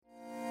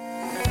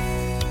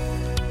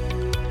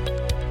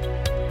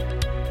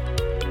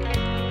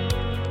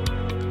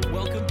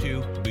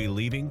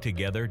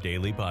Together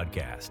Daily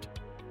Podcast,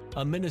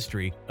 a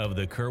ministry of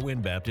the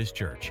Kerwin Baptist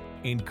Church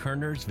in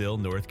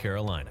Kernersville, North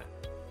Carolina.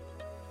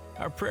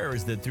 Our prayer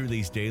is that through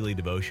these daily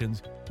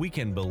devotions, we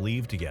can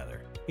believe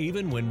together,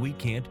 even when we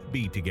can't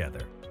be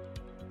together.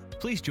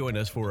 Please join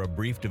us for a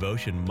brief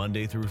devotion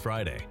Monday through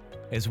Friday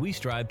as we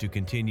strive to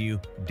continue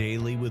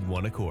daily with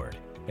one accord,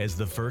 as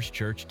the first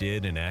church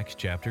did in Acts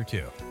chapter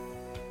 2.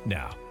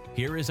 Now,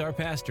 here is our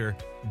pastor,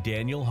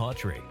 Daniel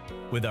Hawtrey,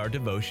 with our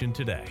devotion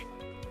today.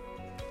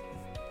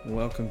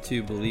 Welcome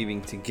to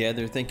Believing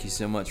Together. Thank you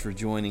so much for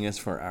joining us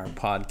for our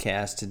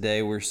podcast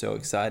today. We're so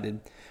excited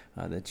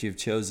that you've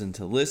chosen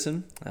to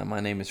listen. My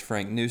name is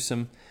Frank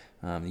Newsom.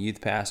 I'm the youth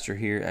pastor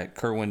here at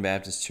Kerwin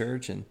Baptist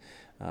Church, and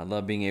I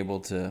love being able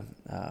to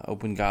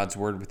open God's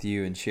Word with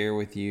you and share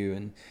with you.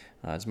 And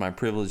it's my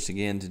privilege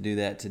again to do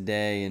that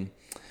today. And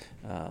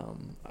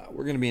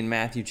we're going to be in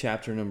Matthew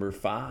chapter number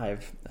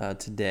 5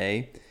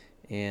 today.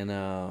 And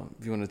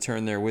if you want to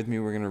turn there with me,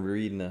 we're going to be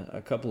reading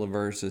a couple of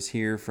verses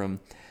here from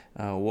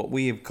what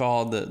we have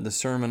called the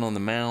Sermon on the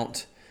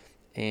Mount.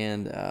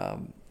 And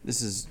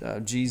this is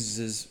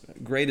Jesus'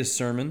 greatest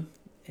sermon,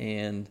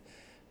 and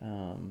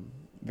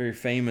very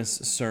famous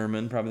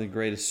sermon, probably the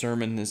greatest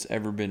sermon that's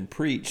ever been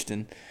preached.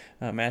 And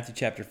Matthew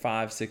chapter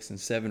 5, 6, and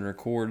 7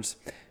 records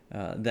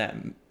that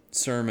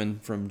sermon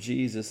from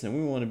Jesus. And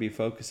we want to be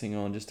focusing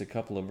on just a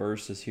couple of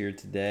verses here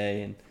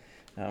today. And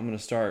I'm going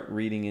to start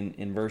reading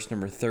in verse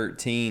number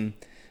 13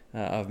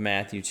 of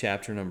Matthew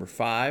chapter number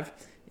 5.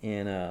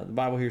 And the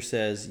Bible here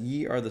says,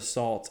 "Ye are the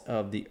salt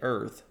of the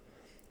earth.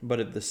 But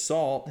if the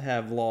salt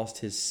have lost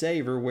his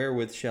savor,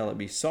 wherewith shall it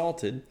be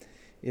salted?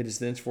 It is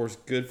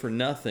thenceforth good for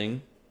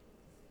nothing,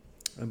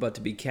 but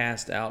to be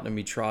cast out and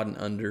be trodden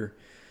under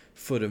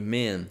foot of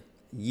men.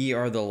 Ye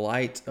are the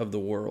light of the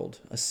world.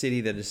 A city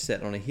that is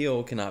set on a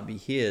hill cannot be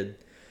hid.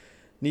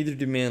 Neither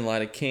do men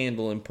light a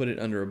candle and put it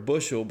under a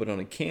bushel, but on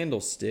a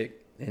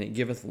candlestick, and it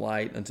giveth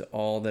light unto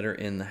all that are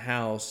in the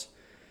house.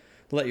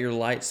 Let your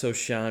light so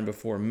shine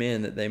before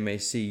men that they may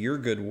see your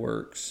good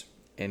works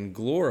and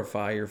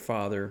glorify your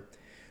Father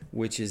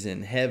which is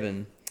in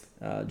heaven."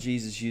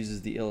 Jesus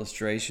uses the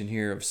illustration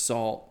here of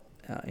salt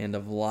and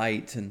of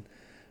light. And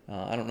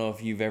I don't know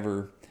if you've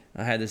ever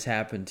had this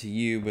happen to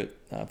you, but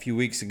a few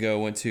weeks ago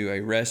I went to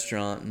a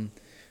restaurant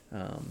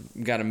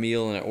and got a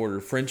meal, and I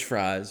ordered French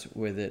fries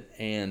with it.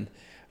 And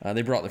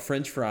they brought the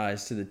French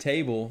fries to the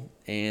table,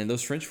 and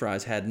those French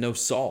fries had no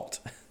salt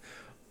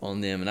on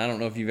them. And I don't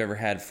know if you've ever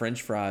had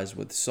French fries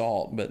with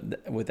salt,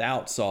 but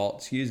without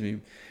salt,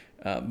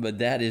 but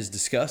that is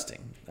disgusting.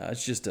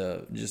 It's just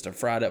a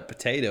fried up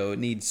potato. It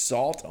needs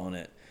salt on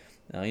it.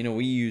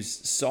 We use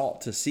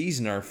salt to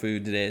season our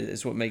food today.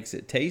 It's what makes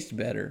it taste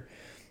better.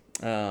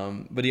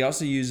 But he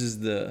also uses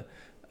the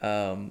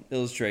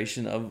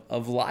illustration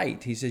of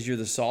light. He says you're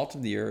the salt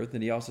of the earth,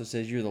 and he also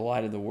says you're the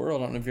light of the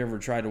world. I don't know if you ever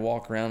tried to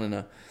walk around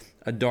in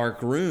a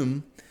dark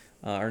room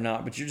or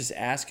not, but you're just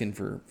asking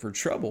for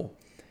trouble.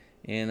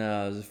 And it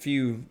was a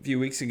few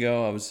weeks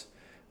ago, I was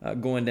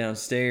going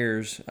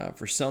downstairs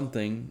for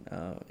something,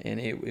 and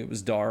it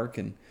was dark,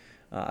 and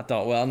I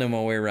thought, well, I know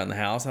my way around the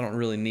house. I don't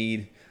really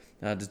need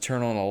to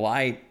turn on a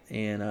light.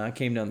 And I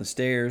came down the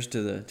stairs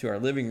to our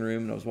living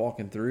room, and I was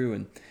walking through,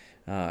 and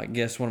I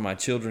guess one of my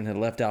children had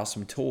left out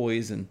some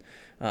toys, and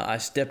I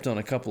stepped on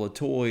a couple of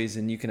toys,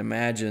 and you can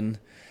imagine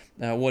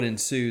what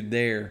ensued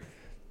there.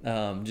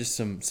 Just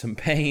some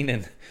pain,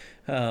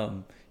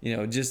 and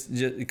just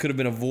it could have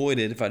been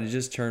avoided if I'd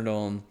just turned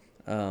on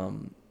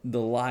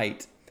the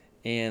light.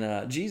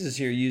 And Jesus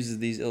here uses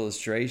these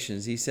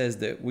illustrations. He says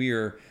that we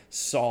are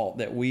salt,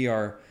 that we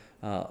are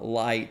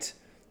light.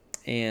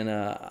 And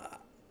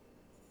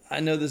I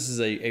know this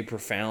is a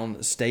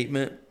profound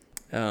statement,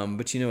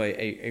 but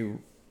a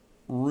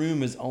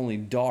room is only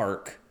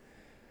dark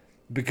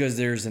because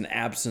there's an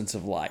absence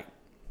of light.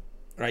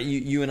 Right?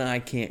 You and I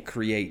can't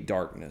create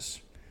darkness.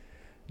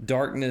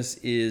 Darkness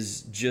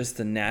is just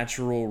the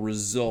natural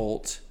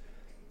result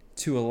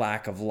to a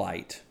lack of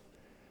light.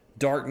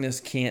 Darkness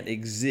can't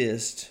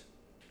exist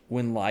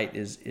when light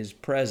is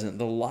present.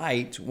 The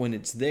light, when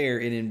it's there,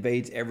 it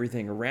invades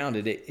everything around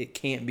it. It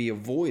can't be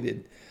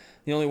avoided.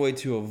 The only way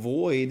to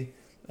avoid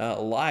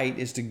light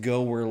is to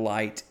go where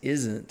light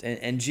isn't.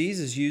 And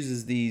Jesus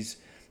uses these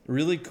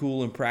really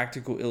cool and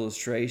practical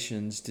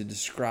illustrations to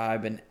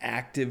describe an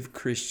active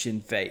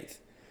Christian faith.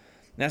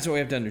 And that's what we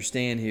have to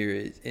understand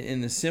here.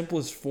 In the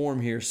simplest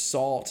form here,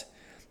 salt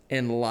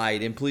and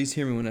light. And please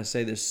hear me when I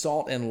say this,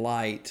 salt and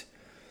light.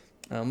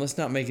 Let's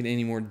not make it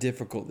any more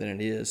difficult than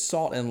it is.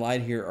 Salt and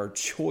light here are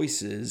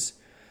choices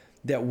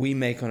that we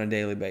make on a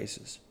daily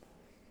basis.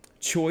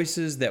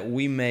 Choices that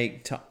we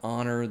make to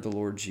honor the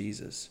Lord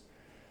Jesus.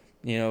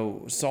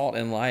 Salt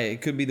and light,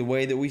 it could be the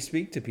way that we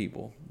speak to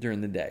people during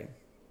the day.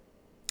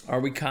 Are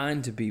we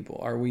kind to people?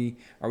 Are we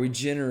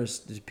generous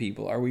to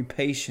people? Are we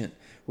patient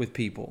with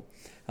people?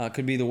 It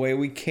could be the way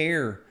we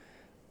care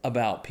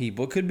about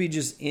people. It could be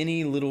just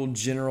any little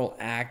general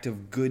act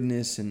of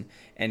goodness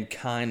and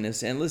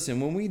kindness. And listen,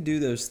 when we do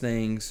those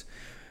things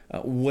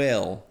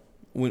well,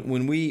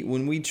 when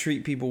we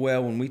treat people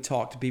well, when we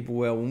talk to people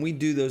well, when we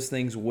do those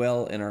things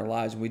well in our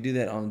lives, and we do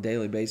that on a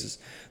daily basis,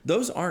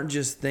 those aren't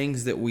just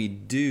things that we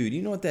do. Do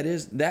you know what that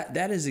is?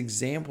 That is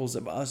examples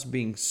of us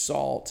being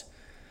salt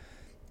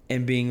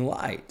and being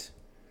light.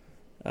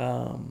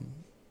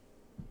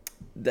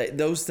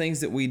 Those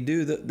things that we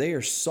do, they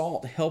are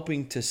salt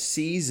helping to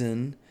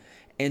season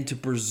and to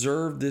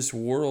preserve this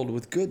world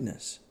with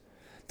goodness.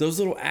 Those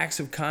little acts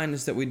of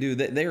kindness that we do,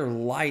 they are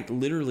light,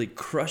 literally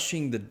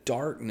crushing the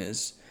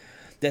darkness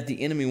that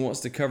the enemy wants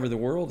to cover the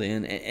world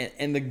in.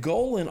 And the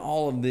goal in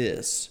all of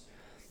this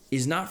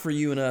is not for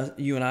you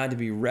and I to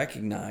be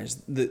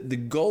recognized. The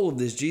goal of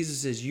this,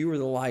 Jesus says, you are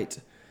the light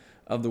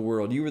of the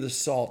world. You are the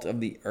salt of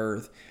the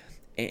earth.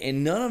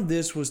 And none of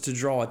this was to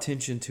draw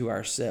attention to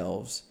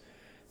ourselves.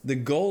 The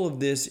goal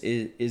of this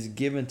is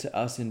given to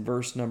us in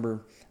verse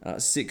number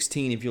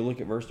 16. If you look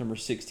at verse number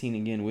 16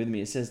 again with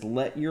me, it says,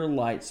 let your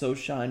light so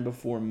shine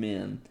before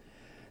men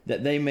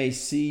that they may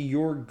see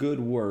your good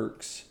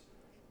works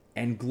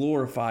and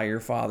glorify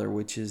your Father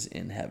which is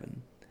in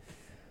heaven.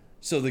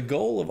 So the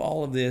goal of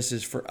all of this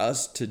is for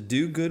us to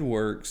do good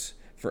works,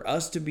 for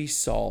us to be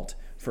salt,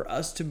 for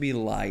us to be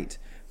light,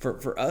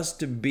 for us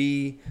to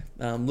be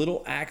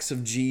little acts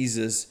of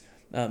Jesus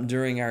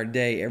during our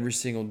day, every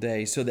single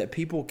day, so that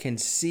people can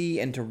see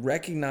and to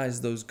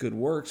recognize those good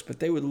works, but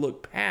they would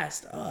look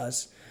past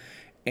us.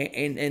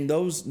 And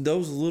those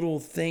little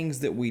things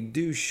that we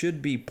do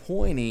should be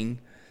pointing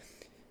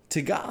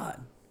to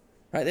God.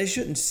 Right? They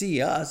shouldn't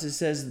see us. It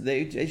says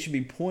they should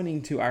be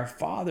pointing to our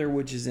Father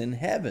which is in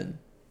heaven.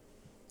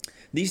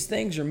 These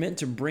things are meant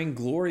to bring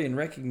glory and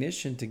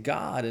recognition to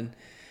God. And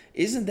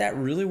isn't that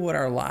really what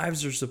our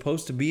lives are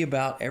supposed to be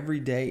about every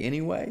day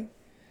anyway?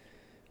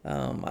 I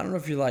don't know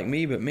if you're like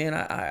me, but man,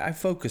 I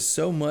focus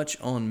so much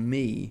on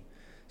me,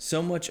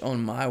 so much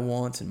on my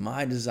wants and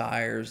my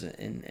desires.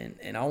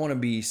 And I want to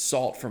be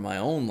salt for my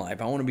own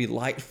life. I want to be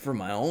light for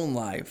my own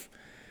life.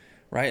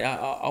 Right?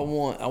 I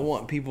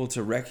want people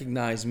to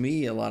recognize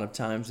me a lot of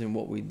times in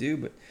what we do,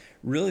 but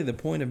really the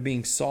point of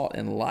being salt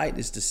and light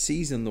is to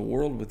season the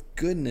world with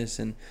goodness,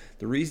 and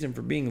the reason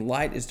for being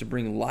light is to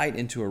bring light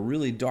into a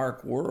really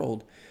dark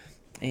world.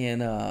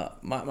 And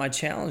my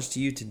challenge to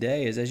you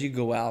today is, as you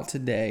go out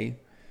today,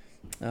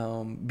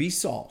 be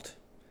salt,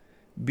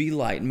 be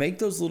light, make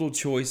those little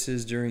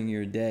choices during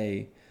your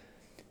day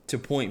to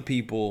point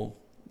people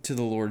to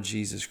the Lord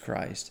Jesus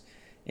Christ.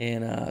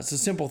 And it's a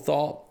simple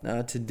thought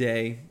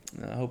today.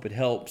 I hope it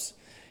helps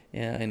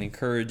and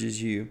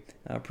encourages you.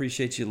 I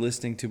appreciate you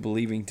listening to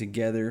Believing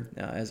Together.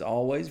 As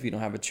always, if you don't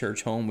have a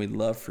church home, we'd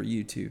love for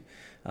you to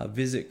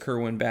visit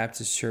Kerwin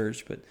Baptist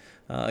Church. But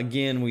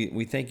again,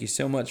 we thank you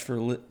so much for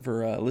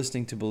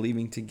listening to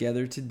Believing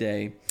Together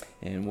today.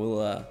 And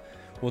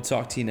we'll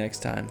talk to you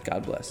next time.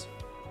 God bless.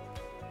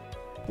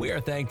 We are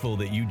thankful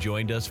that you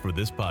joined us for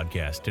this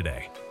podcast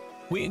today.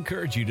 We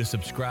encourage you to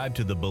subscribe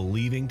to the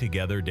Believing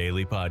Together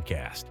Daily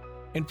Podcast.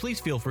 And please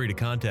feel free to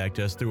contact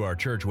us through our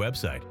church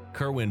website,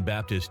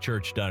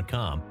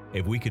 kerwinbaptistchurch.com,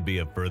 if we could be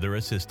of further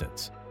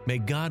assistance. May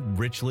God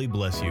richly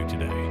bless you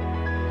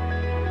today.